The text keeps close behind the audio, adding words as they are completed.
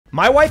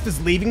My wife is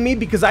leaving me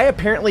because I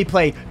apparently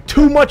play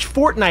too much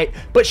Fortnite,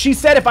 but she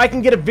said if I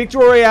can get a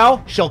victory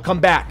royale, she'll come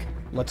back.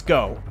 Let's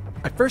go.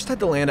 I first had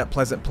to land at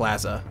Pleasant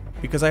Plaza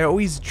because I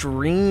always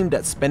dreamed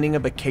at spending a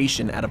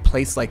vacation at a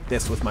place like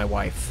this with my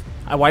wife.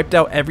 I wiped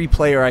out every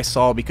player I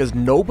saw because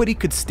nobody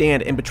could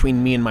stand in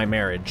between me and my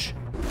marriage.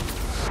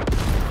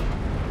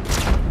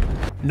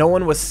 No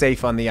one was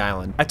safe on the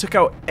island. I took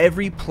out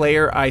every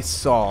player I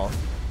saw.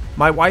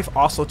 My wife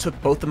also took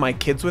both of my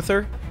kids with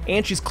her,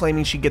 and she's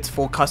claiming she gets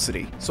full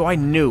custody, so I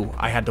knew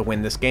I had to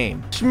win this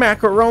game.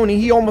 Schmacaroni,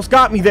 he almost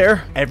got me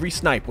there. Every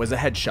snipe was a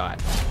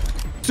headshot.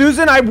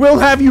 Susan, I will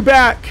have you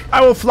back.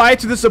 I will fly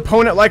to this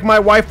opponent like my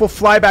wife will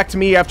fly back to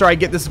me after I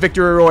get this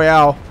victory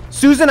royale.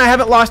 Susan, I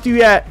haven't lost you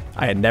yet.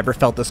 I had never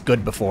felt this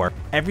good before.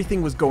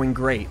 Everything was going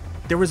great.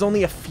 There was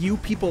only a few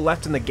people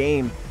left in the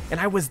game, and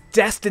I was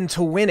destined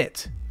to win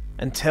it.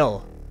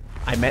 Until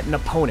I met an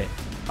opponent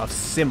of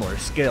similar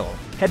skill.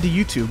 Head to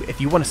YouTube if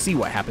you want to see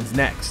what happens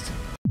next.